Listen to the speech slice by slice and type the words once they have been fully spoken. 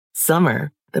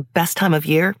Summer, the best time of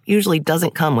year, usually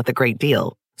doesn't come with a great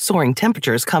deal. Soaring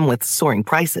temperatures come with soaring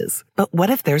prices. But what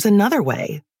if there's another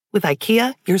way? With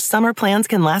IKEA, your summer plans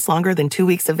can last longer than 2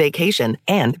 weeks of vacation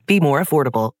and be more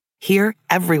affordable. Here,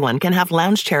 everyone can have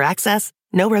lounge chair access,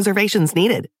 no reservations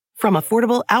needed. From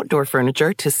affordable outdoor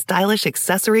furniture to stylish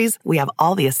accessories, we have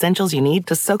all the essentials you need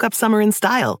to soak up summer in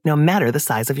style, no matter the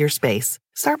size of your space.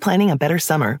 Start planning a better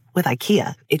summer with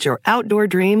IKEA. It's your outdoor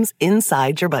dreams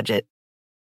inside your budget.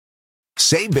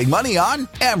 Save big money on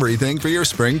everything for your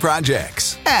spring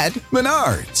projects at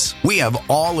Menards. We have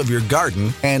all of your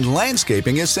garden and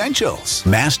landscaping essentials.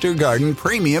 Master Garden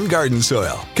Premium Garden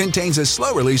Soil contains a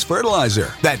slow-release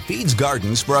fertilizer that feeds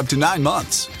gardens for up to 9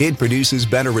 months. It produces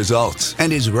better results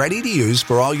and is ready to use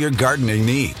for all your gardening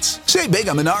needs. Save big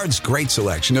on Menards' great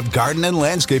selection of garden and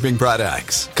landscaping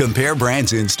products. Compare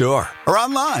brands in store or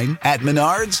online at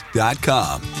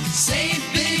menards.com.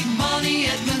 Save big money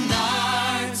at Menards.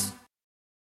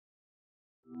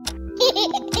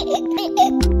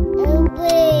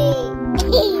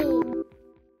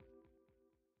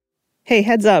 Hey,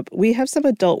 heads up, we have some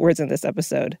adult words in this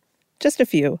episode. Just a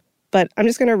few, but I'm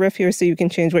just going to riff here so you can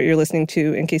change what you're listening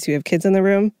to in case you have kids in the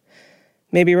room.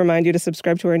 Maybe remind you to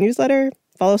subscribe to our newsletter,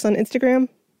 follow us on Instagram.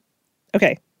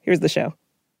 Okay, here's the show.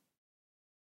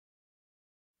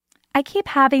 I keep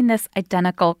having this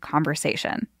identical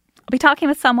conversation. I'll be talking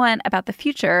with someone about the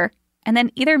future, and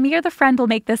then either me or the friend will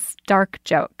make this dark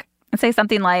joke and say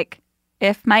something like,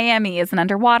 if Miami isn't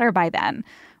underwater by then,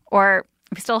 or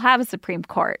we still have a Supreme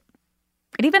Court.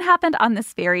 It even happened on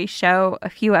this very show a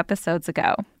few episodes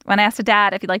ago when I asked a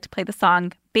dad if he'd like to play the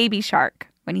song Baby Shark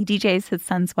when he DJs his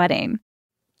son's wedding.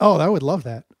 Oh, I would love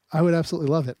that. I would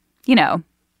absolutely love it. You know,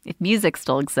 if music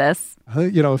still exists.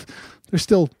 If there's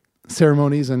still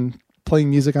ceremonies and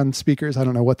playing music on speakers, I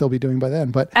don't know what they'll be doing by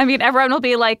then. But I mean, everyone will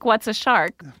be like, what's a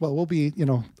shark? Well, we'll be,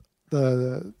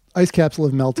 the ice caps will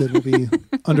have melted. We'll be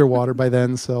underwater by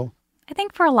then, so... I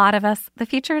think for a lot of us, the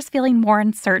future is feeling more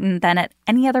uncertain than at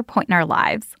any other point in our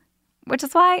lives, which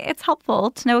is why it's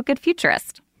helpful to know a good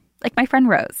futurist, like my friend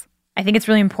Rose. I think it's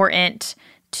really important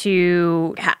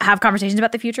to have conversations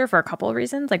about the future for a couple of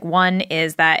reasons. Like, one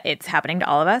is that it's happening to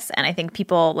all of us, and I think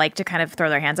people like to kind of throw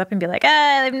their hands up and be like,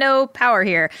 I have no power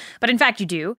here. But in fact, you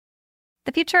do.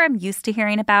 The future I'm used to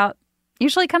hearing about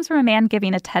usually comes from a man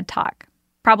giving a TED Talk,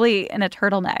 probably in a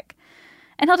turtleneck.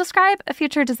 And he'll describe a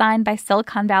future designed by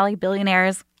Silicon Valley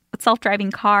billionaires with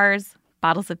self-driving cars,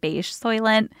 bottles of beige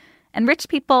Soylent, and rich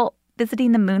people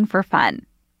visiting the moon for fun.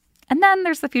 And then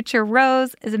there's the future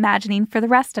Rose is imagining for the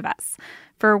rest of us,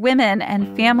 for women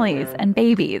and families and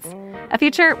babies. A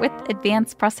future with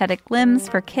advanced prosthetic limbs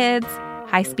for kids,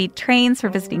 high-speed trains for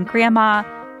visiting grandma,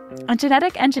 and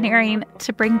genetic engineering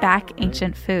to bring back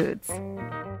ancient foods.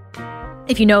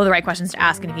 If you know the right questions to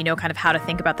ask and if you know kind of how to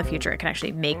think about the future, it can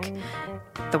actually make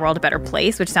the world a better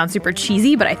place, which sounds super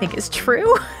cheesy, but I think is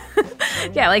true.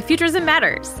 Yeah, like futurism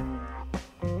matters.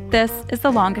 This is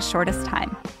The Longest Shortest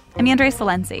Time. I'm Andrea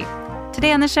Silenzi.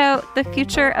 Today on the show, the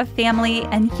future of family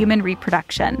and human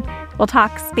reproduction. We'll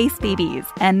talk space babies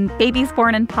and babies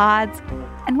born in pods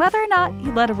and whether or not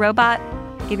you let a robot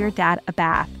give your dad a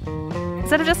bath.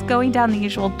 Instead of just going down the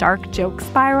usual dark joke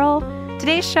spiral,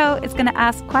 today's show is going to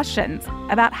ask questions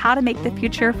about how to make the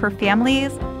future for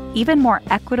families even more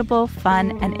equitable,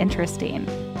 fun, and interesting.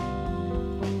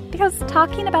 Because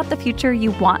talking about the future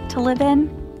you want to live in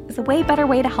is a way better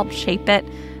way to help shape it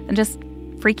than just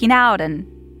freaking out and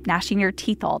gnashing your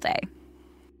teeth all day.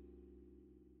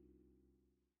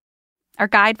 Our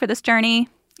guide for this journey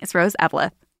is Rose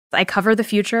Eveleth. I cover the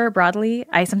future broadly.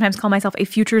 I sometimes call myself a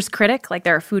futures critic. Like,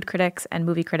 there are food critics and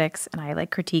movie critics, and I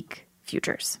critique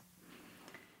futures.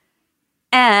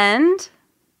 And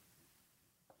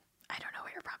I don't know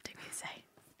what you're prompting me to say.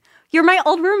 You're my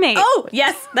old roommate. Oh,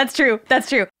 yes, that's true. That's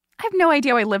true. I have no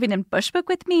idea why living in Bushwick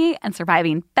with me and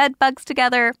surviving bed bugs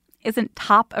together isn't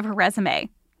top of her resume.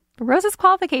 But Rose's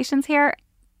qualifications here,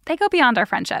 they go beyond our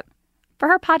friendship. For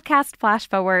her podcast, Flash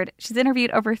Forward, she's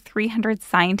interviewed over 300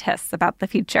 scientists about the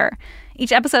future.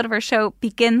 Each episode of her show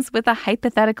begins with a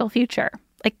hypothetical future,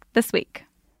 like this week.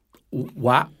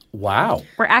 Wow.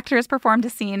 Where actors performed a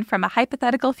scene from a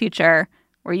hypothetical future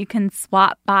where you can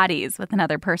swap bodies with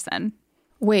another person.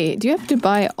 Wait, do you have to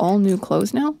buy all new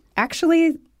clothes now?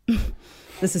 Actually,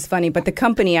 this is funny, but the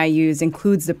company I use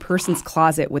includes the person's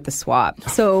closet with the swap.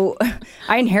 So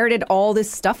I inherited all this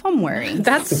stuff I'm wearing.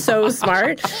 That's so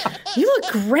smart. You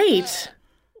look great.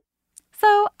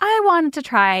 So I wanted to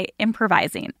try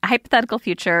improvising a hypothetical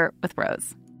future with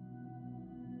Rose.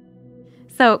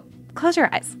 So close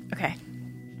your eyes. Okay.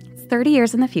 It's 30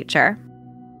 years in the future.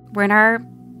 We're in our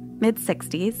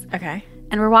mid-60s. Okay.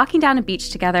 and we're walking down a beach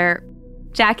together.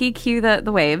 Jackie, cue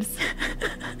the waves.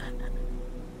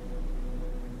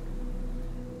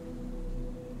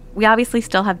 We obviously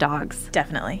still have dogs.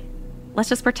 Definitely. Let's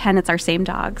just pretend it's our same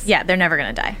dogs. Yeah, they're never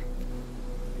going to die.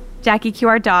 Jackie, cue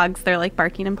our dogs. They're like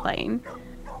barking and playing.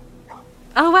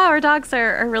 Oh, wow, our dogs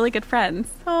are really good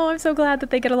friends. Oh, I'm so glad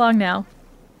that they get along now.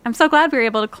 I'm so glad we were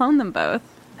able to clone them both.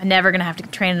 I'm never going to have to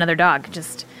train another dog.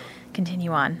 Just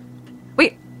continue on.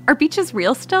 Wait, are beaches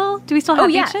real still? Do we still have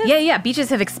beaches? Yeah. Beaches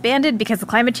have expanded because of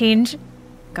climate change.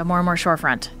 Got more and more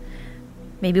shorefront.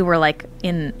 Maybe we're like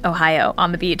in Ohio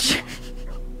on the beach.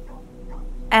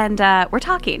 And we're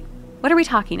talking. What are we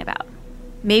talking about?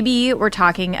 Maybe we're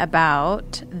talking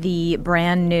about the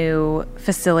brand new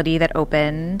facility that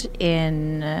opened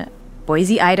in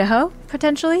Boise, Idaho,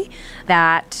 potentially,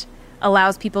 that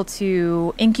allows people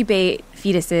to incubate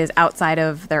fetuses outside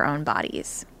of their own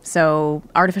bodies. So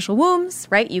artificial wombs,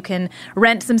 right? You can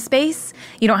rent some space.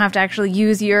 You don't have to actually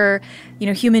use your,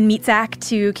 human meat sack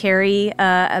to carry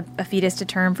a fetus to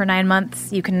term for 9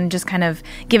 months. You can just kind of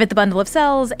give it the bundle of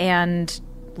cells and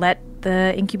let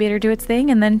the incubator do its thing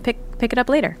and then pick it up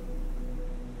later.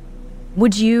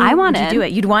 Would you do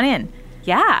it? You'd want in.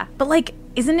 Yeah. But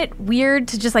isn't it weird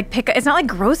to just it's not like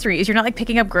groceries. You're not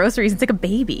picking up groceries. It's like a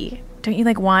baby. Don't you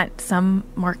want some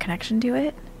more connection to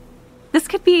it? This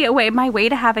could be my way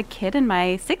to have a kid in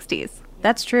my 60s.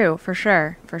 That's true, for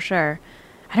sure.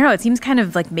 I don't know, it seems kind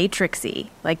of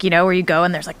Matrix-y. Where you go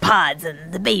and there's pods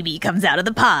and the baby comes out of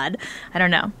the pod. I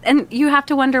don't know. And you have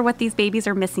to wonder what these babies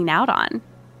are missing out on.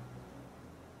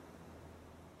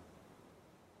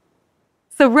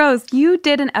 So, Rose, you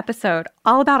did an episode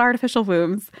all about artificial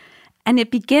wombs, and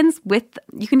it begins with,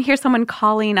 you can hear someone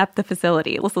calling up the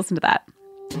facility. Let's listen to that.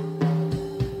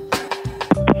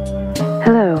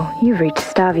 Hello, you've reached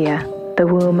Stavia, the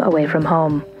womb away from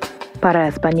home.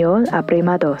 Para español,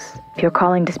 aprima dos. If you're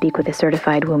calling to speak with a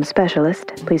certified womb specialist,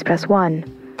 please press 1.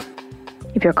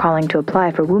 If you're calling to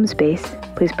apply for womb space,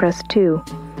 please press 2.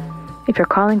 If you're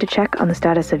calling to check on the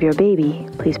status of your baby,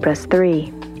 please press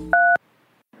 3.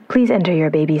 Please enter your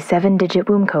baby's 7-digit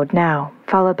womb code now,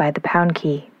 followed by the pound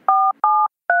key.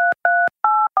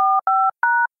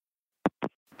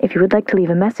 If you would like to leave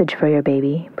a message for your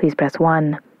baby, please press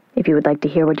 1. If you would like to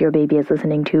hear what your baby is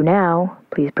listening to now,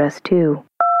 please press 2.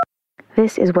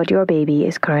 This is what your baby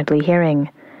is currently hearing.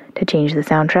 To change the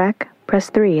soundtrack, press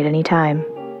 3 at any time.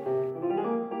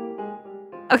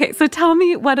 Okay, so tell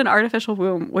me what an artificial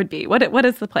womb would be. What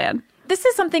is the plan? This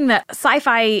is something that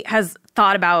sci-fi has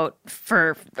thought about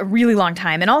for a really long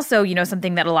time. And also,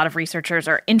 something that a lot of researchers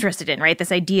are interested in, right?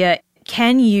 This idea,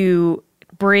 can you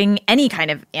bring any kind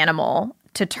of animal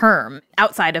to term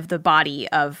outside of the body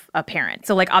of a parent?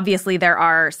 So obviously there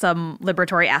are some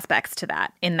liberatory aspects to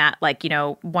that, in that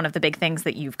one of the big things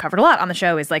that you've covered a lot on the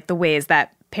show is the ways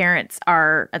that parents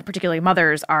are, particularly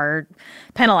mothers, are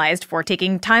penalized for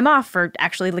taking time off for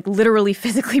actually literally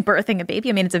physically birthing a baby.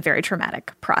 I mean, it's a very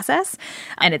traumatic process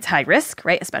and it's high risk,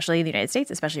 right? Especially in the United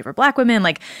States, especially for Black women.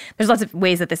 There's lots of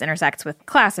ways that this intersects with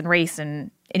class and race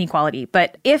and inequality.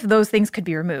 But if those things could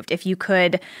be removed, if you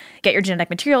could get your genetic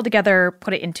material together,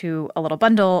 put it into a little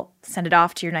bundle, send it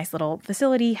off to your nice little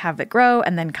facility, have it grow,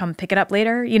 and then come pick it up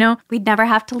later, We'd never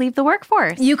have to leave the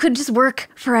workforce. You could just work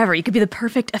forever. You could be the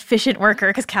perfect, efficient worker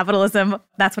because capitalism,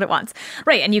 that's what it wants.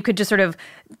 Right. And you could just sort of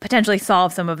potentially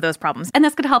solve some of those problems. And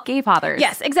this could help gay fathers.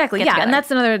 Yes, exactly. Yeah. Together. And that's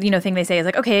another, thing they say is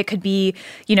okay, it could be,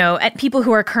 at people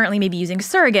who are currently maybe using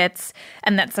surrogates,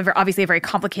 and that's obviously a very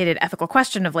complicated ethical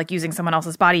question of using someone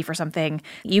else's body for something.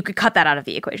 You could cut that out of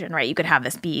the equation, right? You could have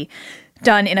this be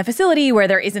done in a facility where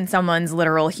there isn't someone's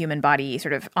literal human body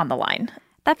sort of on the line.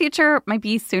 That future might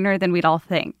be sooner than we'd all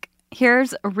think.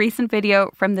 Here's a recent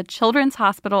video from the Children's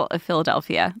Hospital of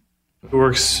Philadelphia. It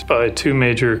works by two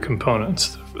major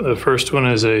components. The first one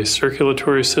is a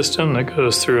circulatory system that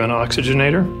goes through an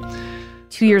oxygenator.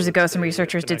 2 years ago, some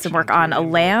researchers did some work on a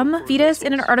lamb fetus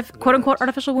in an quote-unquote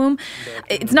artificial womb.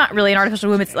 It's not really an artificial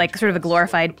womb. It's sort of a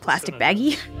glorified plastic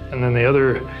baggie. And then the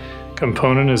other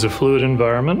component is a fluid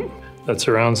environment that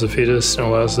surrounds the fetus and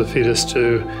allows the fetus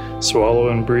to swallow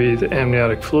and breathe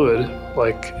amniotic fluid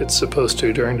like it's supposed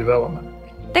to during development.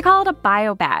 They call it a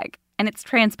biobag, and it's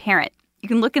transparent. You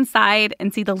can look inside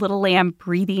and see the little lamb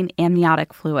breathing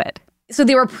amniotic fluid. So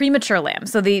they were premature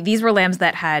lambs. So these were lambs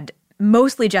that had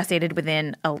mostly gestated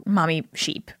within a mommy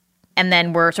sheep and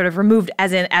then were sort of removed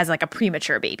as a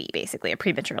premature baby, basically, a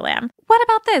premature lamb. What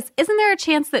about this? Isn't there a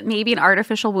chance that maybe an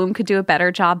artificial womb could do a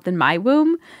better job than my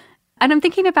womb? And I'm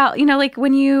thinking about, like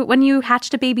when you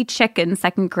hatched a baby chick in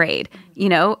second grade,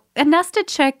 a nested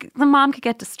chick, the mom could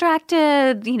get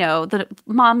distracted, the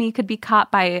mommy could be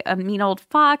caught by a mean old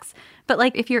fox. But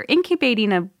like if you're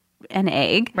incubating an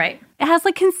egg, right, it has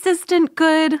like consistent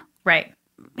good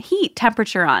heat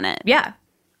temperature on it. Yeah.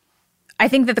 I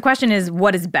think that the question is,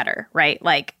 what is better, right?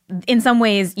 Like, in some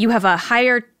ways, you have a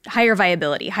higher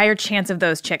viability, higher chance of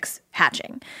those chicks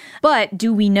hatching. But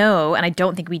do we know, and I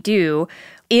don't think we do,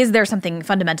 is there something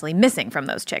fundamentally missing from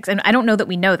those chicks? And I don't know that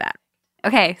we know that.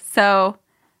 Okay, so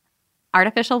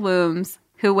artificial wombs,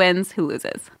 who wins, who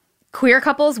loses? Queer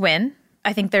couples win.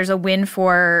 I think there's a win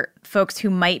for folks who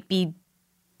might be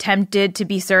tempted to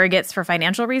be surrogates for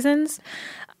financial reasons.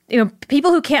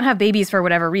 People who can't have babies for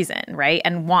whatever reason, right,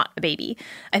 and want a baby.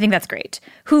 I think that's great.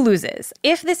 Who loses?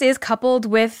 If this is coupled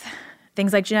with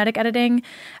things like genetic editing,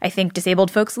 I think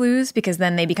disabled folks lose because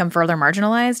then they become further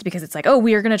marginalized because it's like, oh,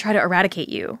 we are going to try to eradicate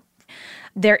you.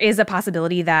 There is a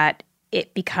possibility that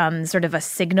it becomes sort of a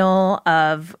signal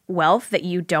of wealth that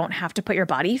you don't have to put your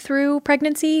body through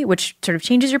pregnancy, which sort of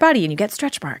changes your body and you get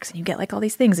stretch marks and you get like all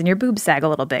these things and your boobs sag a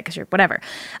little bit because you're whatever.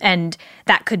 And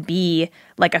that could be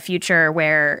like a future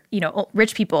where,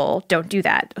 rich people don't do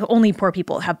that. Only poor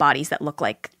people have bodies that look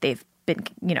like they've been,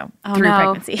 through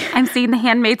pregnancy. I'm seeing The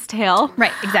Handmaid's Tale.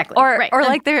 Right, exactly. Or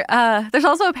like there's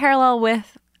also a parallel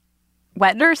with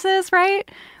wet nurses, right?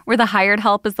 Where the hired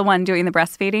help is the one doing the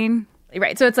breastfeeding.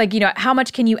 Right. So it's like, how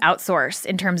much can you outsource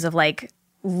in terms of like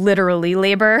literally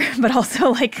labor, but also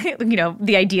like,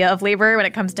 the idea of labor when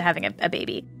it comes to having a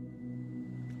baby.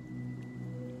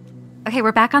 Okay,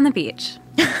 we're back on the beach.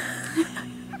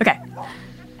 Okay.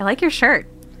 I like your shirt.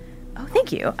 Oh,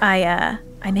 thank you. I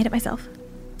made it myself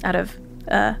out of,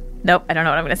 nope, I don't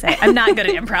know what I'm going to say. I'm not good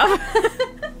at improv.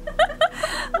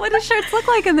 What do shirts look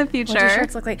like in the future? What do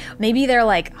shirts look like? Maybe they're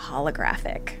like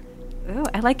holographic. Ooh,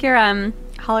 I like your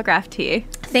holograph tee.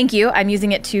 Thank you. I'm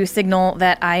using it to signal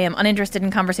that I am uninterested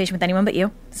in conversation with anyone but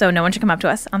you. So no one should come up to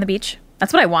us on the beach.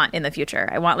 That's what I want in the future.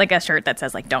 I want like a shirt that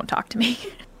says like, don't talk to me.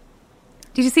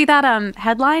 Did you see that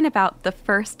headline about the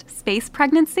first space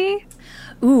pregnancy?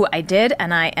 Ooh, I did.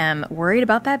 And I am worried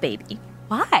about that baby.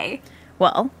 Why?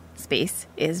 Well, space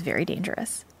is very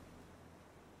dangerous.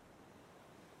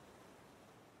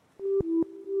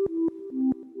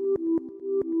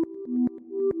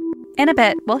 In a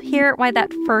bit, we'll hear why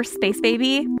that first space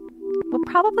baby will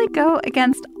probably go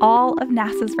against all of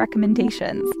NASA's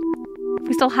recommendations. If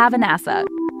we still have a NASA.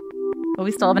 Will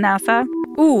we still have a NASA?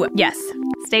 Ooh, yes.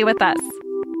 Stay with us.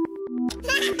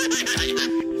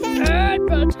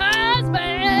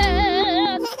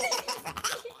 Advertisement!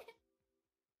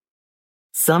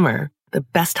 Summer, the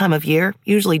best time of year,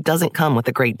 usually doesn't come with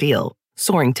a great deal.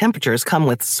 Soaring temperatures come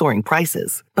with soaring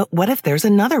prices. But what if there's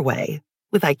another way?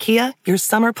 With IKEA, your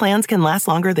summer plans can last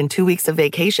longer than 2 weeks of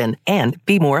vacation and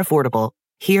be more affordable.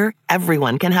 Here,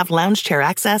 everyone can have lounge chair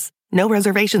access, no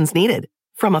reservations needed.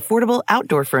 From affordable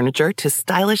outdoor furniture to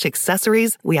stylish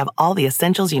accessories, we have all the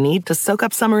essentials you need to soak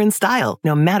up summer in style,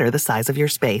 no matter the size of your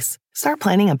space. Start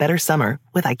planning a better summer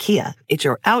with IKEA. It's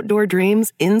your outdoor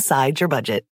dreams inside your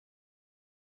budget.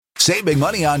 Save big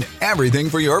money on everything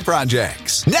for your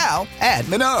projects. Now at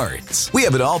Menards. We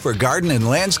have it all for garden and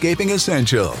landscaping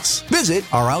essentials. Visit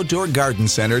our outdoor garden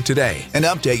center today and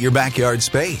update your backyard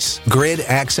space. Grid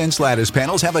Accents lattice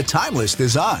panels have a timeless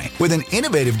design with an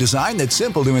innovative design that's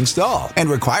simple to install and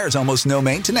requires almost no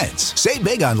maintenance. Save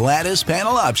big on lattice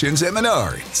panel options at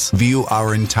Menards. View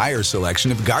our entire selection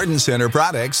of garden center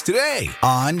products today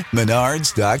on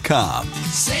Menards.com.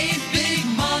 Save big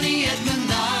money at Menards.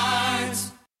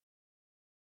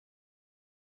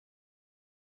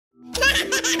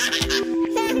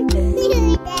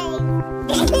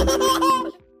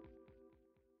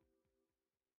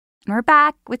 And we're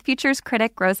back with Futures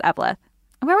critic Rose Eveleth.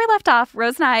 Where we left off,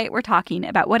 Rose and I were talking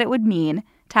about what it would mean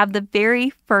to have the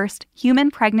very first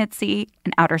human pregnancy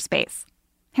in outer space.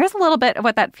 Here's a little bit of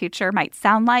what that future might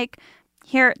sound like.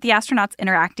 Here, the astronauts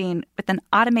interacting with an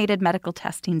automated medical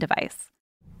testing device.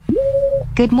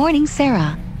 Good morning,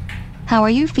 Sarah. How are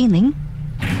you feeling?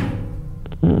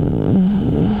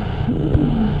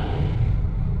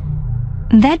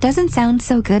 That doesn't sound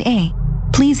so good, eh?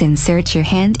 Please insert your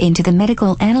hand into the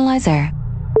medical analyzer.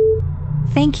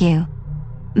 Thank you.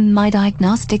 My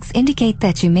diagnostics indicate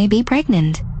that you may be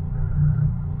pregnant.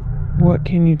 What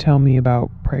can you tell me about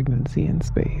pregnancy in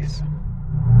space?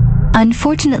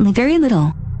 Unfortunately, very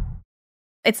little.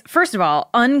 It's, first of all,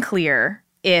 unclear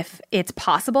if it's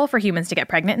possible for humans to get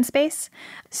pregnant in space.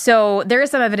 So there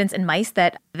is some evidence in mice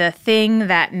that the thing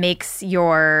that makes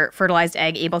your fertilized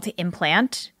egg able to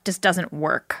implant just doesn't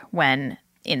work when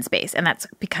in space, and that's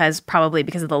probably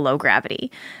because of the low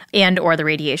gravity and or the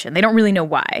radiation. They don't really know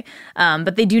why,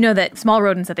 but they do know that small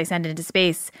rodents that they send into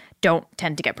space don't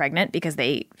tend to get pregnant because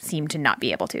they seem to not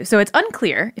be able to. So it's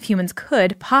unclear if humans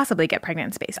could possibly get pregnant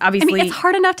in space. Obviously, I mean, it's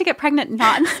hard enough to get pregnant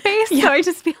not in space, Yeah. so I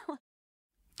just feel like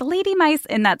the lady mice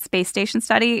in that space station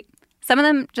study, some of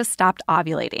them just stopped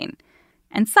ovulating,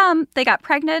 and some, they got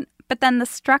pregnant, but then the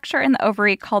structure in the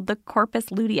ovary called the corpus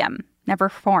luteum never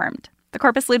formed. The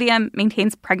corpus luteum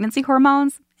maintains pregnancy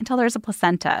hormones until there's a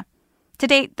placenta. To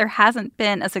date, there hasn't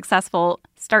been a successful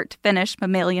start-to-finish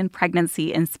mammalian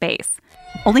pregnancy in space.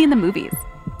 Only in the movies.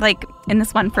 Like in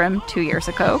this one from 2 years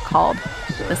ago called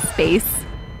The Space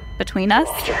Between Us.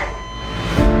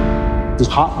 The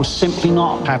heart will simply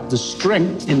not have the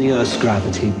strength in the Earth's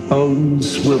gravity.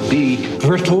 Bones will be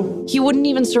brittle. He wouldn't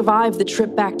even survive the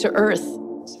trip back to Earth.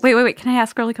 Wait. Can I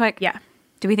ask really quick? Yeah.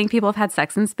 Do we think people have had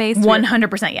sex in space?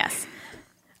 100% yes.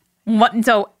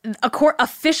 So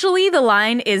officially the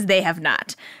line is they have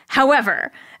not.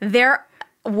 However, there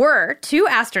were 2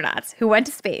 astronauts who went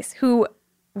to space who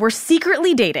were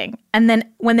secretly dating, and then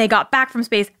when they got back from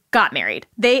space, got married.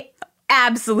 They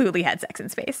absolutely had sex in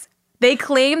space. They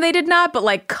claim they did not, but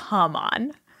like, come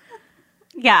on.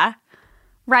 Yeah.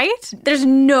 Right? There's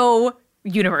no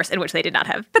universe in which they did not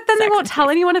have. But then they won't tell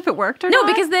anyone if it worked or not?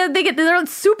 No, because they're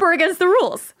super against the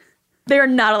rules. They're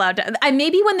not allowed to.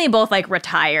 Maybe when they both like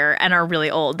retire and are really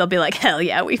old, they'll be like, hell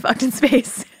yeah, we fucked in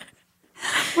space.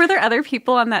 Were there other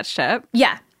people on that ship?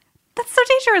 Yeah. That's so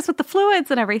dangerous with the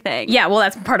fluids and everything. Yeah, well,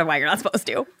 that's part of why you're not supposed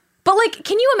to. But like,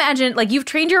 can you imagine, like, you've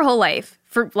trained your whole life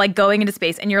for like going into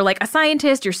space and you're like a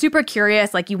scientist, you're super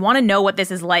curious, like you want to know what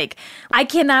this is like. I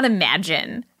cannot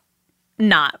imagine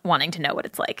not wanting to know what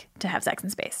it's like to have sex in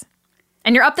space.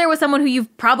 And you're up there with someone who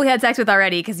you've probably had sex with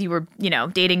already because you were,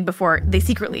 dating before. They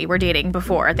secretly were dating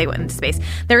before they went into space.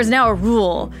 There is now a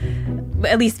rule,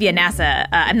 at least via NASA.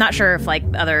 I'm not sure if like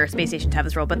other space stations have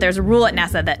this rule, but there's a rule at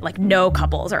NASA that like no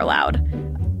couples are allowed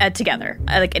together,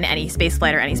 like in any space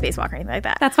flight or any spacewalk or anything like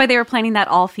that. That's why they were planning that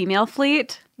all-female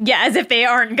fleet? Yeah, as if they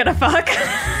aren't gonna fuck.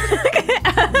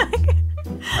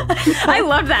 I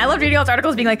loved that. I loved reading all those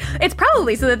articles being like, it's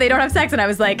probably so that they don't have sex. And I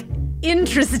was like,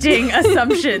 interesting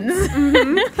assumptions.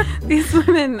 Mm-hmm. These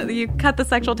women, you cut the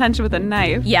sexual tension with a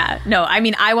knife. Yeah, no, I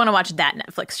mean, I want to watch that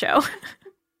Netflix show.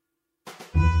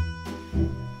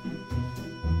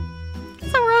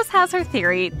 So Rose has her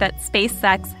theory that space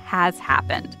sex has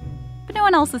happened, but no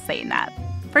one else is saying that.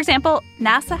 For example,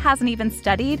 NASA hasn't even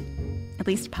studied, at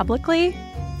least publicly,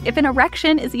 if an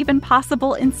erection is even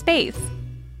possible in space.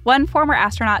 One former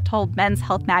astronaut told Men's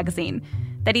Health magazine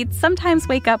that he'd sometimes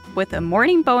wake up with a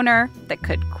morning boner that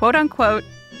could, quote-unquote,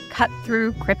 cut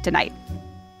through kryptonite.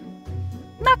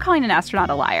 I'm not calling an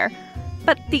astronaut a liar,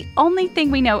 but the only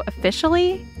thing we know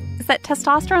officially is that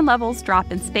testosterone levels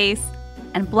drop in space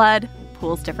and blood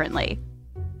pools differently.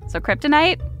 So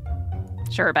kryptonite?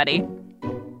 Sure, buddy.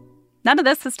 None of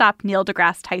this has stopped Neil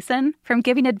deGrasse Tyson from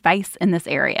giving advice in this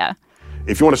area.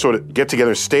 If you want to sort of get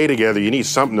together, stay together, you need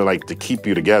something to keep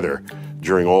you together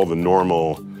during all the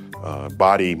normal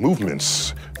body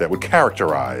movements that would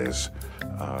characterize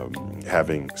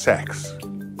having sex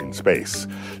in space.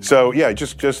 So yeah,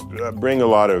 just bring a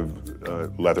lot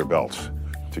of leather belts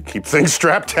to keep things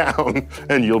strapped down,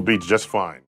 and you'll be just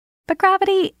fine. But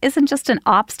gravity isn't just an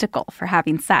obstacle for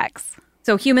having sex.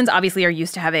 So humans obviously are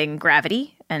used to having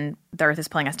gravity, and the Earth is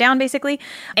pulling us down, basically.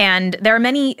 And there are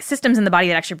many systems in the body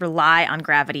that actually rely on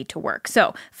gravity to work.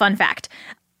 So, fun fact.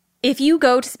 If you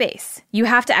go to space, you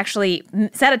have to actually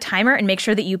set a timer and make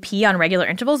sure that you pee on regular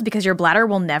intervals because your bladder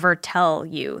will never tell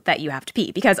you that you have to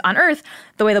pee. Because on Earth,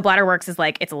 the way the bladder works is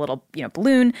like it's a little,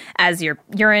 balloon. As your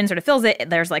urine sort of fills it,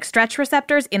 there's like stretch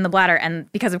receptors in the bladder.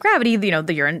 And because of gravity,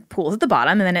 the urine pools at the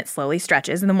bottom and then it slowly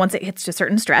stretches. And then once it hits a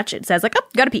certain stretch, it says like, oh,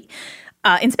 you gotta pee.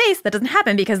 In space, that doesn't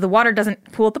happen because the water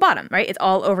doesn't pool at the bottom, right? It's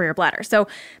all over your bladder. So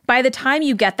by the time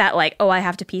you get that like, oh, I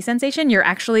have to pee sensation, your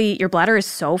bladder is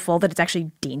so full that it's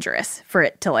actually dangerous for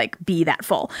it to like be that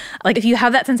full. Like if you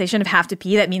have that sensation of have to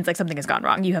pee, that means like something has gone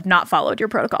wrong. You have not followed your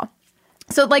protocol.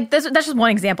 So like that's just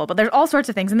one example, but there's all sorts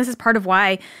of things. And this is part of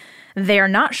why they're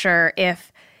not sure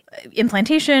if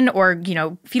implantation or,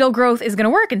 fetal growth is going to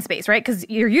work in space, right? Because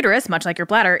your uterus, much like your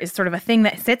bladder, is sort of a thing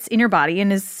that sits in your body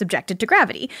and is subjected to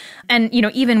gravity. And,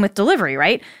 even with delivery,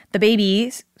 right? The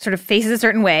baby's sort of faces a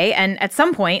certain way. And at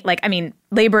some point, like, I mean,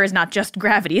 labor is not just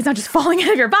gravity. It's not just falling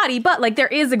out of your body, but like there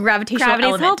is a gravitational Gravity's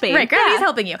element. helping. Right, gravity is Yeah.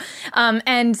 helping you.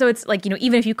 And so it's like, you know,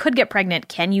 even if you could get pregnant,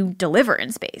 can you deliver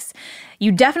in space?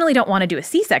 You definitely don't want to do a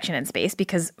C-section in space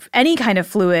because any kind of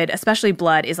fluid, especially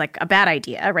blood, is like a bad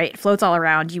idea, right? It floats all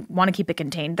around. You want to keep it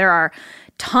contained. There are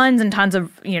tons and tons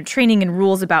of, you know, training and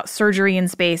rules about surgery in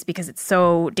space because it's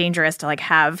so dangerous to like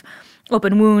have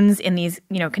open wounds in these,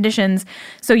 you know, conditions.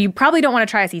 So you probably don't want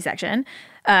to try a C-section.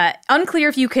 Unclear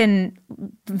if you can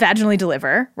vaginally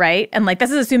deliver, right? And like this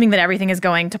is assuming that everything is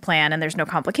going to plan and there's no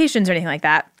complications or anything like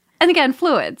that. And again,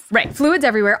 fluids. Right. Fluids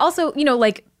everywhere. Also, you know,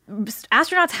 like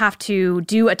astronauts have to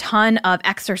do a ton of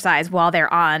exercise while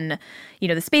they're on, you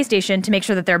know, the space station to make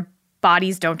sure that their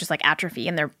bodies don't just like atrophy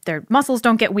and their muscles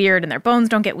don't get weird and their bones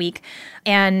don't get weak.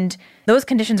 And those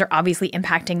conditions are obviously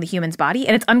impacting the human's body.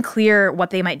 And it's unclear what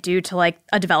they might do to like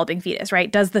a developing fetus,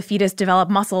 right? Does the fetus develop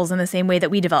muscles in the same way that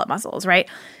we develop muscles, right?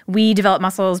 We develop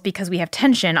muscles because we have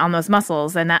tension on those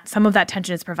muscles, and that some of that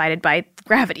tension is provided by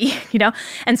gravity, you know?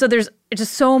 And so there's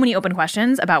just so many open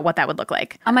questions about what that would look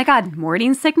like. Oh my God,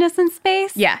 morning sickness in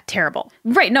space? Yeah, terrible.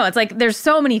 Right, no, it's like there's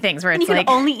so many things where And it's you like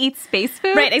can only eat space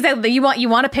food? Right, exactly. You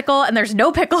want a pickle and there's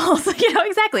no pickles, you know,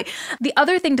 exactly. The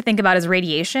other thing to think about is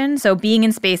radiation. So being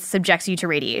in space subjects you to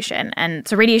radiation. And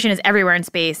so radiation is everywhere in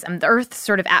space. And the Earth's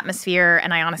sort of atmosphere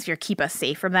and ionosphere keep us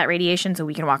safe from that radiation so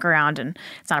we can walk around and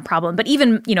it's not a problem. But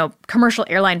even, you know, commercial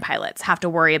airline pilots have to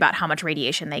worry about how much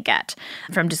radiation they get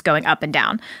from just going up and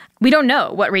down. We don't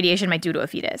know what radiation might do to a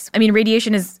fetus. I mean,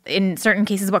 radiation is, in certain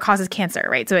cases, what causes cancer,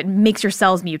 right? So it makes your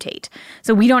cells mutate.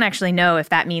 So we don't actually know if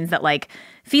that means that, like,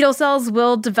 fetal cells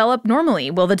will develop normally.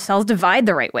 Will the cells divide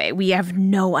the right way? We have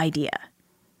no idea.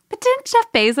 But didn't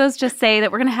Jeff Bezos just say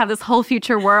that we're going to have this whole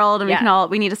future world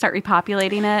and we need to start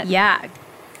repopulating it? Yeah.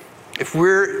 If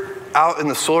we're out in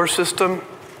the solar system,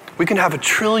 we can have 1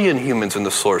 trillion humans in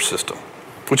the solar system,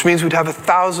 which means we'd have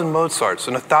 1,000 Mozarts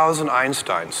and 1,000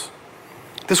 Einsteins.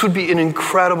 This would be an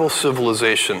incredible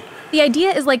civilization. The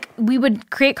idea is like we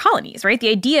would create colonies, right? The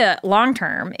idea long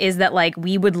term is that like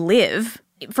we would live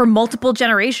for multiple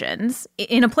generations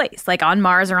in a place like on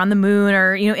Mars or on the moon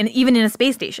or, you know, even in a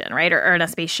space station, right? Or in a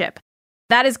spaceship.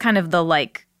 That is kind of the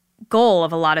like goal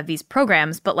of a lot of these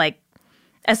programs. But like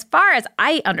as far as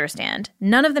I understand,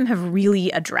 none of them have really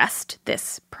addressed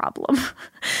this problem,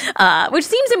 which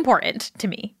seems important to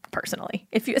me personally.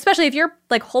 Especially if your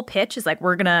like whole pitch is like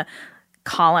we're going to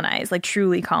colonize, like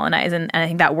truly colonize. And I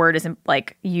think that word isn't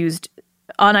like used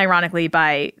unironically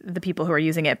by the people who are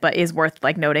using it, but is worth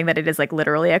like noting that it is like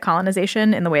literally a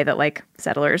colonization in the way that like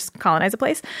settlers colonize a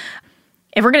place.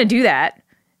 If we're going to do that,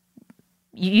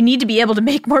 you need to be able to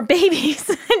make more babies.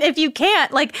 And if you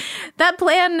can't, like that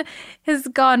plan has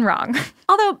gone wrong.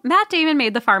 Although Matt Damon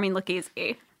made the farming look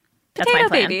easy. That's my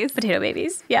plan. Babies. Potato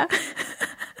babies. Yeah.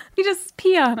 You just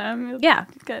pee on them. Yeah.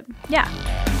 Good. Yeah.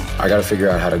 I gotta figure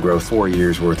out how to grow 4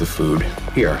 years worth of food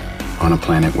here on a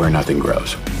planet where nothing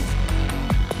grows.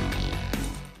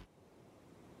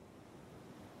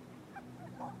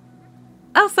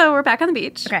 Oh, so we're back on the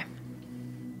beach. Okay.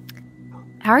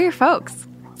 How are your folks?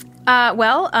 The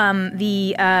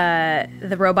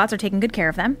robots are taking good care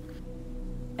of them.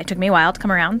 It took me a while to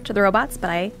come around to the robots,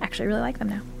 but I actually really like them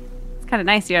now. It's kind of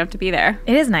nice you don't have to be there.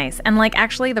 It is nice. And like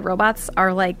actually the robots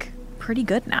are like pretty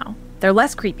good now. They're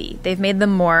less creepy. They've made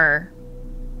them more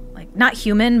like not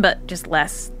human, but just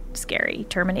less scary,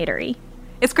 Terminator-y.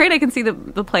 It's great I can see the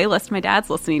playlist my dad's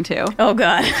listening to. Oh,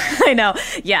 God. I know.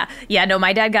 Yeah. Yeah, no,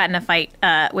 my dad got in a fight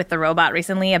with the robot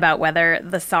recently about whether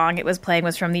the song it was playing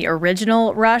was from the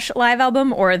original Rush live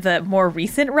album or the more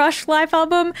recent Rush live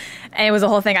album. And it was a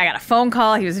whole thing. I got a phone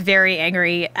call. He was very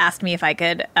angry, asked me if I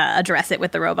could address it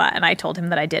with the robot. And I told him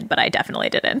that I did, but I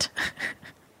definitely didn't.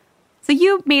 So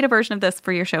you made a version of this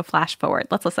for your show Flash Forward.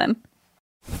 Let's listen.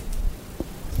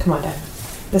 Come on, Dad.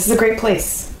 This is a great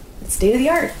place. It's state of the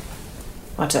art.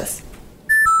 Watch this.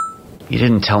 You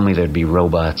didn't tell me there'd be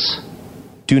robots.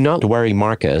 Do not worry,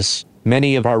 Marcus.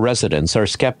 Many of our residents are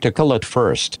skeptical at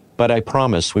first, but I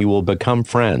promise we will become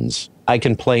friends. I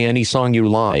can play any song you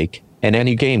like, and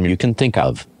any game you can think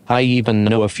of. I even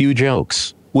know a few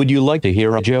jokes. Would you like to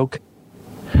hear a joke?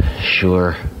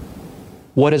 Sure.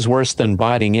 What is worse than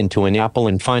biting into an apple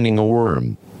and finding a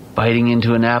worm? Biting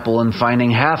into an apple and finding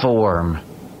half a worm.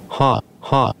 Ha,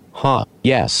 ha, ha,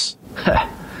 yes.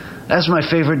 That's my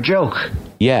favorite joke.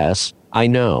 Yes, I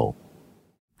know.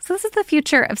 So this is the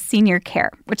future of senior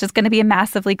care, which is going to be a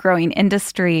massively growing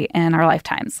industry in our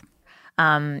lifetimes.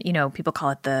 You know, people call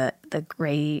it the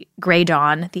gray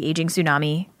dawn, the aging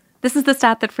tsunami. This is the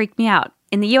stat that freaked me out.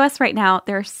 In the U.S. right now,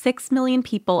 there are 6 million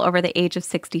people over the age of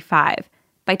 65.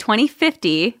 By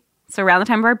 2050, so around the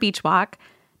time of our beach walk,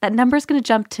 that number is going to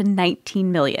jump to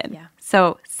 19 million. Yeah.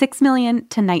 So 6 million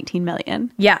to 19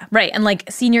 million. Yeah, right. And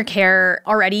like senior care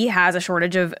already has a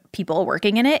shortage of people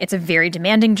working in it. It's a very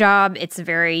demanding job. It's a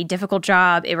very difficult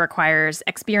job. It requires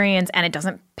experience and it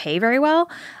doesn't pay very well.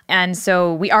 And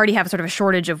so we already have sort of a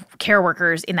shortage of care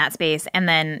workers in that space. And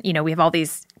then, you know, we have all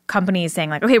these companies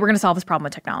saying like, okay, we're going to solve this problem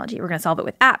with technology. We're going to solve it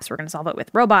with apps. We're going to solve it with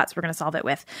robots. We're going to solve it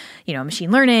with, you know,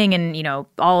 machine learning and, you know,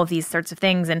 all of these sorts of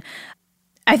things. And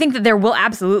I think that there will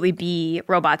absolutely be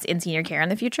robots in senior care in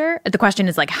the future. The question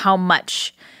is like how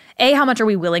much are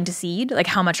we willing to cede? Like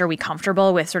how much are we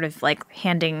comfortable with sort of like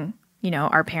handing, you know,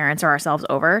 our parents or ourselves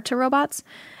over to robots?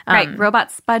 Right.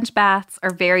 Robot sponge baths are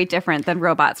very different than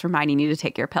robots reminding you to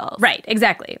take your pills. Right.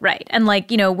 Exactly. Right. And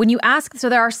like, you know, when you ask, so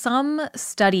there are some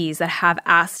studies that have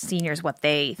asked seniors what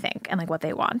they think and like what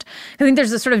they want. I think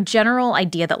there's this sort of general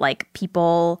idea that like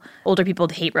older people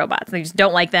hate robots. They just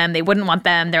don't like them. They wouldn't want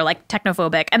them. They're like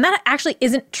technophobic. And that actually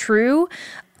isn't true.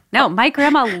 No, my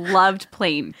grandma loved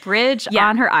playing bridge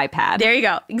on her iPad. There you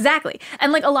go. Exactly.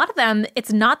 And like a lot of them,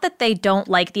 it's not that they don't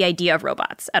like the idea of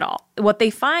robots at all. What they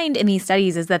find in these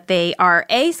studies is that they are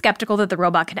skeptical that the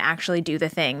robot can actually do the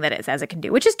thing that it says it can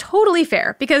do, which is totally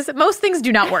fair because most things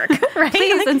do not work, right?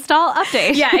 Please install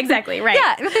update. Yeah, exactly. Right.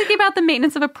 Yeah. Thinking about the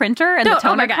maintenance of a printer and the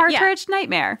toner cartridge,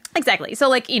 nightmare. Exactly. So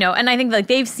like, you know, and I think like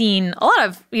they've seen a lot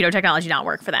of, you know, technology not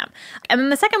work for them. And then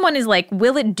the second one is like,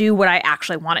 will it do what I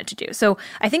actually want it to do? So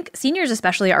I think seniors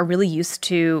especially are really used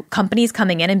to companies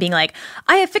coming in and being like,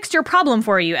 I have fixed your problem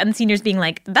for you. And seniors being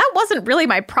like, that wasn't really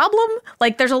my problem.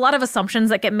 Like there's a lot of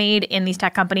assumptions that get made in these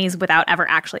tech companies without ever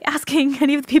actually asking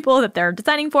any of the people that they're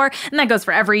designing for. And that goes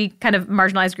for every kind of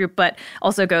marginalized group, but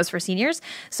also goes for seniors.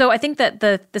 So I think that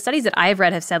the studies that I've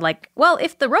read have said like, well,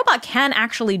 if the robot can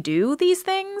actually do these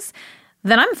things,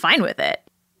 then I'm fine with it.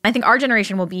 I think our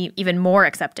generation will be even more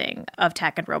accepting of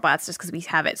tech and robots just because we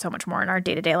have it so much more in our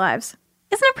day-to-day lives.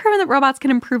 Isn't it proven that robots can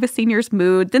improve a senior's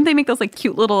mood? Didn't they make those like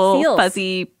cute little Seals.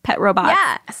 fuzzy pet robots?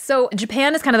 Yeah. So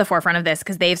Japan is kind of the forefront of this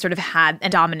because they've sort of had a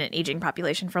dominant aging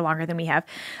population for longer than we have.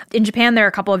 In Japan, there are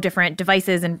a couple of different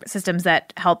devices and systems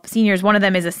that help seniors. One of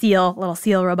them is a little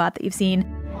seal robot that you've seen.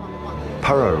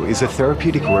 Paro is a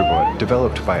therapeutic robot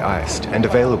developed by ICE and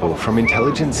available from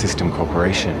Intelligent System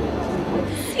Corporation.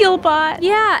 Sealbot.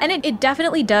 Yeah, and it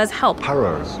definitely does help.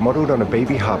 Paro, modeled on a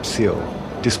baby harp seal,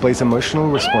 displays emotional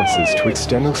responses to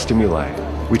external stimuli,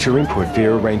 which are input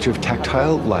via a range of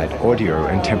tactile, light, audio,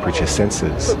 and temperature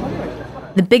sensors.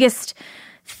 The biggest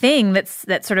thing that's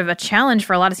sort of a challenge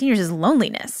for a lot of seniors is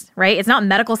loneliness, right? It's not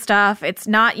medical stuff. It's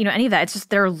not, you know, any of that. It's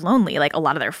just they're lonely. Like a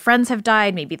lot of their friends have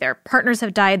died. Maybe their partners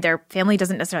have died. Their family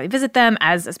doesn't necessarily visit them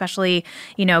as especially,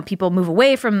 you know, people move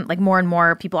away from like more and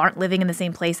more people aren't living in the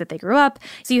same place that they grew up.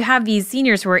 So you have these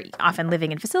seniors who are often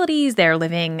living in facilities. They're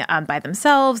living by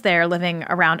themselves. They're living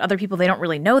around other people they don't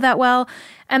really know that well.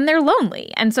 And they're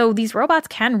lonely. And so these robots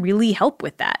can really help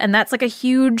with that. And that's like a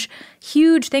huge,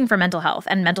 huge thing for mental health.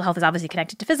 And mental health is obviously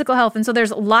connected to physical health. And so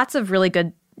there's lots of really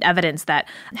good evidence that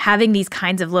having these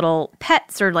kinds of little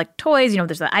pets or like toys, you know,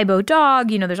 there's the Aibo dog,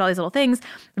 you know, there's all these little things,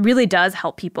 really does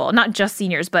help people, not just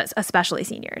seniors, but especially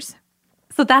seniors.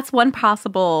 So that's one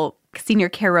possible senior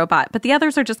care robot, but the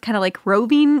others are just kind of like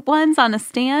roving ones on a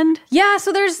stand. Yeah,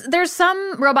 so there's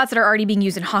some robots that are already being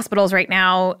used in hospitals right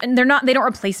now, and they don't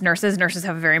replace nurses. Nurses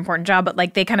have a very important job, but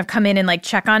like they kind of come in and like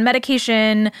check on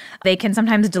medication. They can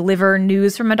sometimes deliver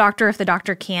news from a doctor if the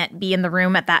doctor can't be in the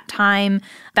room at that time.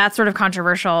 That's sort of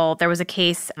controversial. There was a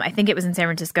case, I think it was in San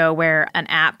Francisco, where an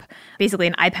app, basically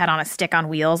an iPad on a stick on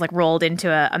wheels, like rolled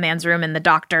into a man's room, and the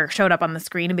doctor showed up on the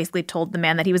screen and basically told the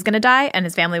man that he was going to die, and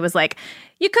his family was like,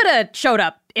 you could have showed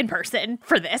up in person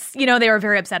for this. You know, they were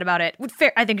very upset about it.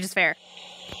 Fair, I think it's just fair.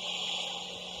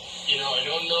 You know, I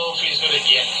don't know if he's going to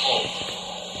get home.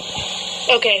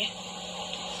 Okay.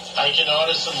 I can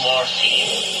order some morphine.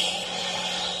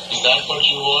 Is that what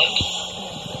you want?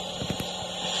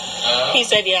 He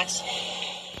said yes.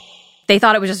 They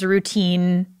thought it was just a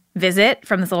routine visit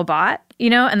from this little bot, you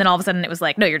know, and then all of a sudden it was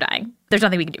like, no, you're dying. There's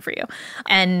nothing we can do for you.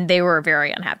 And they were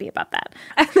very unhappy about that.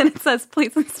 And then it says,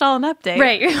 please install an update.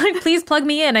 Right. You're like, please plug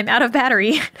me in. I'm out of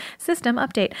battery. System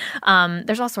update.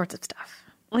 There's all sorts of stuff.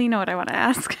 Well, you know what I want to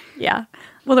ask? Yeah.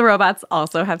 Will the robots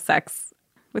also have sex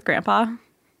with Grandpa?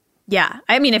 Yeah.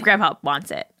 I mean, if Grandpa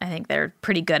wants it, I think they're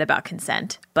pretty good about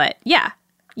consent. But yeah,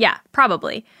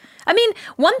 probably. I mean,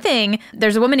 one thing,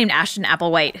 there's a woman named Ashton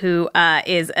Applewhite who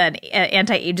is an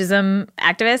anti-ageism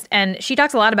activist, and she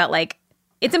talks a lot about, like,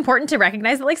 it's important to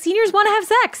recognize that, like, seniors want to have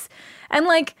sex, and,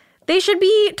 like, they should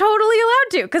be totally allowed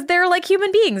to, because they're, like,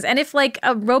 human beings, and if, like,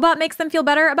 a robot makes them feel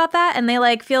better about that, and they,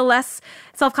 like, feel less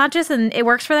self-conscious and it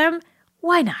works for them,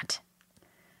 why not?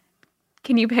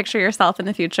 Can you picture yourself in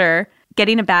the future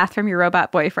getting a bath from your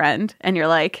robot boyfriend and you're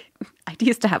like, I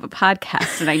used to have a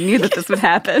podcast and I knew that this would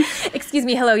happen. Excuse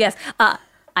me, hello, yes.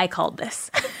 I called this.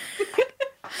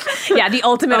 Yeah, the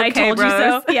ultimate I told Rose. you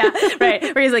so. Yeah,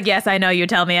 right. Where he's like, yes, I know you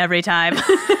tell me every time.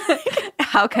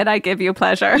 How can I give you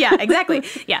pleasure? Yeah, exactly.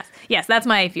 Yes, that's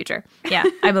my future. Yeah,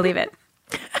 I believe it.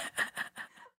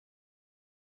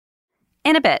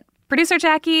 In a bit, producer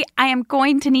Jackie, I am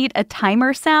going to need a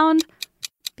timer sound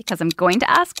because I'm going to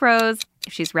ask Rose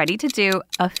if she's ready to do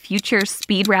a future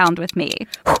speed round with me.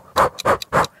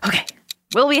 Okay.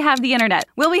 Will we have the internet?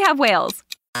 Will we have whales?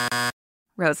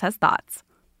 Rose has thoughts.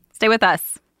 Stay with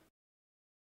us.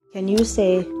 Can you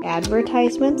say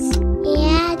advertisements?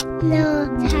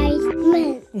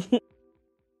 Advertisements.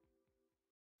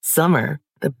 Summer,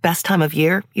 the best time of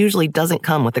year, usually doesn't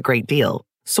come with a great deal.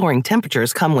 Soaring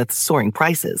temperatures come with soaring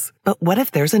prices. But what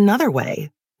if there's another way?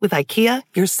 With IKEA,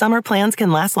 your summer plans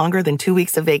can last longer than 2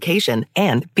 weeks of vacation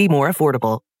and be more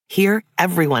affordable. Here,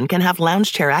 everyone can have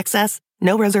lounge chair access,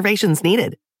 no reservations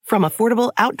needed. From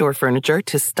affordable outdoor furniture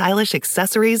to stylish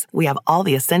accessories, we have all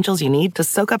the essentials you need to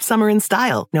soak up summer in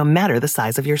style, no matter the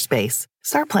size of your space.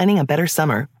 Start planning a better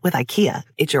summer with IKEA.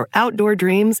 It's your outdoor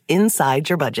dreams inside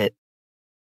your budget.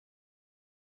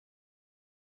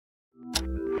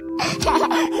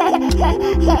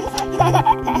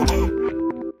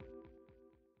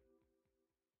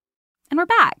 And we're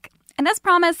back. And as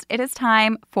promised, it is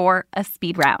time for a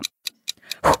speed round.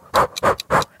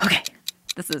 Okay.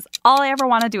 This is all I ever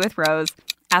want to do with Rose.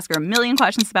 Ask her a million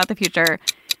questions about the future.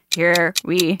 Here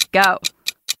we go.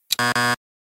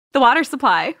 The water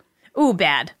supply. Ooh,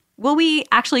 bad. Will we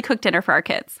actually cook dinner for our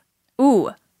kids?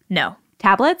 Ooh, no.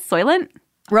 Tablets? Soylent?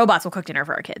 Robots will cook dinner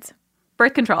for our kids.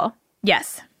 Birth control?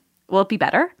 Yes. Will it be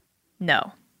better?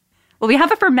 No. Will we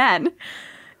have it for men?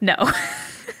 No.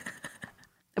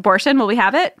 Abortion? Will we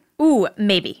have it? Ooh,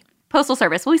 maybe. Postal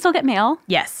service? Will we still get mail?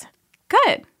 Yes.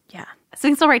 Good. Yeah. So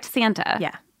we can still write to Santa?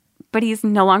 Yeah. But he's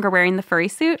no longer wearing the furry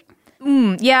suit?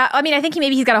 Yeah, I mean, I think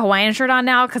he's got a Hawaiian shirt on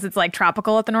now because it's like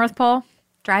tropical at the North Pole.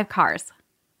 Drive cars?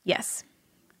 Yes.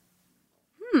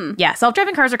 Yeah,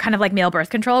 self-driving cars are kind of like male birth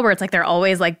control, where it's like they're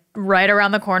always like right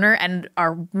around the corner and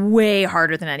are way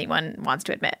harder than anyone wants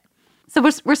to admit. So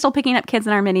we're still picking up kids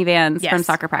in our minivans from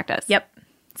soccer practice? Yep.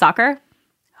 Soccer?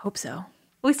 Hope so.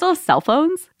 Will we still have cell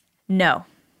phones? No.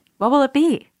 What will it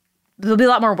be? There'll be a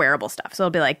lot more wearable stuff. So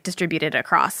it'll be like distributed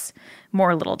across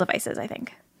more little devices, I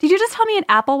think. Did you just tell me an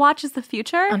Apple Watch is the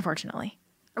future? Unfortunately.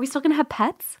 Are we still going to have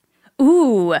pets?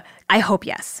 Ooh, I hope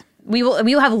yes. We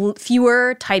will have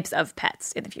fewer types of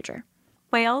pets in the future.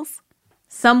 Whales?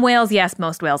 Some whales, yes.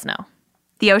 Most whales, no.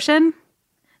 The ocean?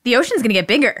 The ocean's going to get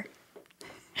bigger.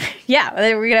 Yeah,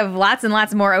 we're going to have lots and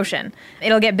lots more ocean.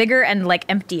 It'll get bigger and like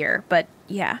emptier, but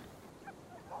yeah.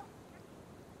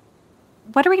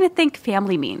 What are we going to think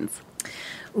family means?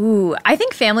 Ooh, I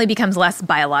think family becomes less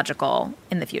biological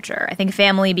in the future. I think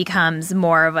family becomes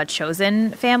more of a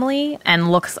chosen family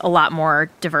and looks a lot more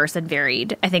diverse and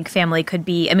varied. I think family could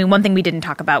be, I mean, one thing we didn't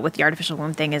talk about with the artificial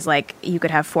womb thing is like you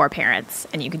could have 4 parents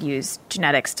and you could use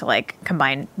genetics to like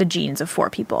combine the genes of 4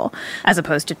 people as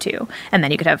opposed to 2. And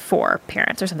then you could have 4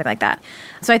 parents or something like that.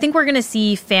 So I think we're going to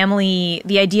see family,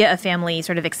 the idea of family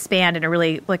sort of expand in a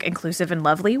really like inclusive and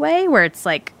lovely way where it's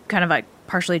like kind of like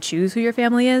partially choose who your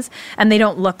family is, and they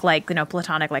don't look like, you know,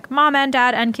 platonic, like mom and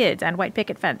dad and kids and white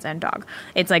picket fence and dog.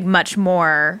 It's like much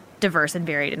more diverse and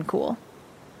varied and cool.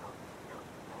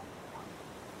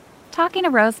 Talking to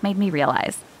Rose made me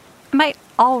realize I might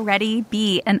already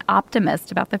be an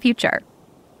optimist about the future.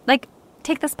 Like,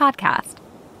 take this podcast.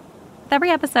 With every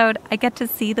episode, I get to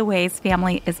see the ways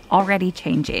family is already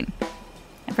changing.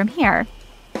 And from here,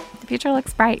 the future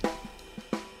looks bright.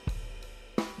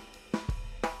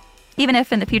 Even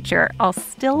if in the future, I'll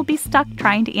still be stuck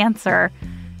trying to answer,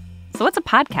 so what's a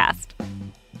podcast?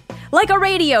 Like a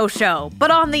radio show, but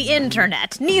on the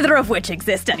internet, neither of which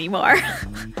exist anymore.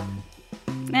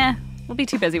 We'll be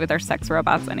too busy with our sex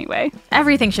robots anyway.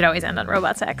 Everything should always end on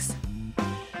robot sex.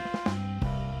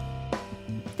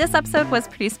 This episode was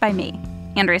produced by me,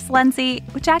 Andrea Silenzi,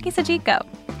 with Jackie Sajiko.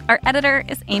 Our editor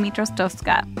is Amy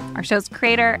Drozdowska. Our show's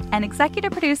creator and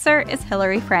executive producer is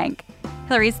Hillary Frank.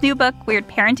 Hillary's new book, Weird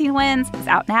Parenting Wins, is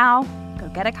out now. Go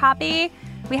get a copy.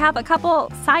 We have a couple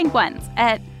signed ones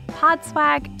at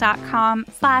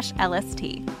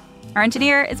podswag.com/LST. Our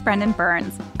engineer is Brendan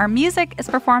Burns. Our music is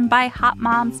performed by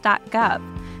hotmoms.gov.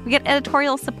 We get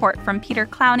editorial support from Peter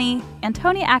Clowney,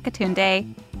 Antonia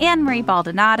Akatunde, Anne-Marie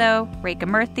Baldonado, Rekha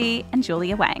Murthy, and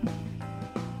Julia Wang.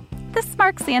 This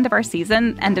marks the end of our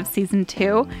season, end of season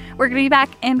 2. We're going to be back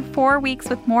in 4 weeks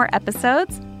with more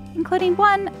episodes, including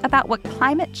one about what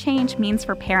climate change means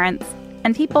for parents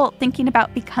and people thinking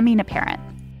about becoming a parent.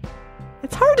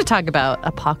 It's hard to talk about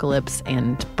apocalypse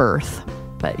and birth,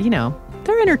 but,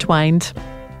 they're intertwined.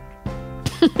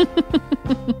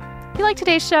 If you like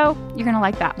today's show, you're going to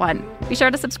like that one. Be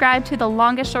sure to subscribe to The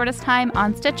Longest Shortest Time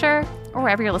on Stitcher or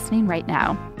wherever you're listening right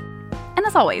now. And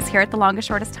as always, here at The Longest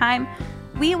Shortest Time,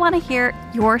 we want to hear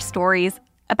your stories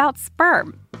about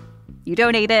sperm. You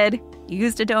donated, you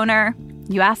used a donor,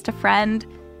 you asked a friend.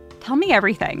 Tell me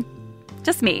everything.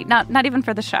 Just me, not even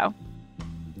for the show.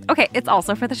 Okay, it's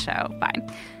also for the show.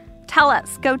 Fine. Tell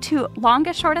us. Go to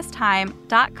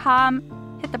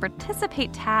longestshortesttime.com, hit the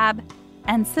Participate tab,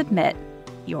 and submit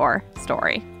your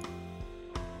story.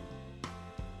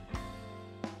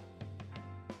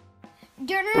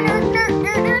 Dirt, dirt, dirt, dirt,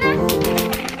 dirt, dirt.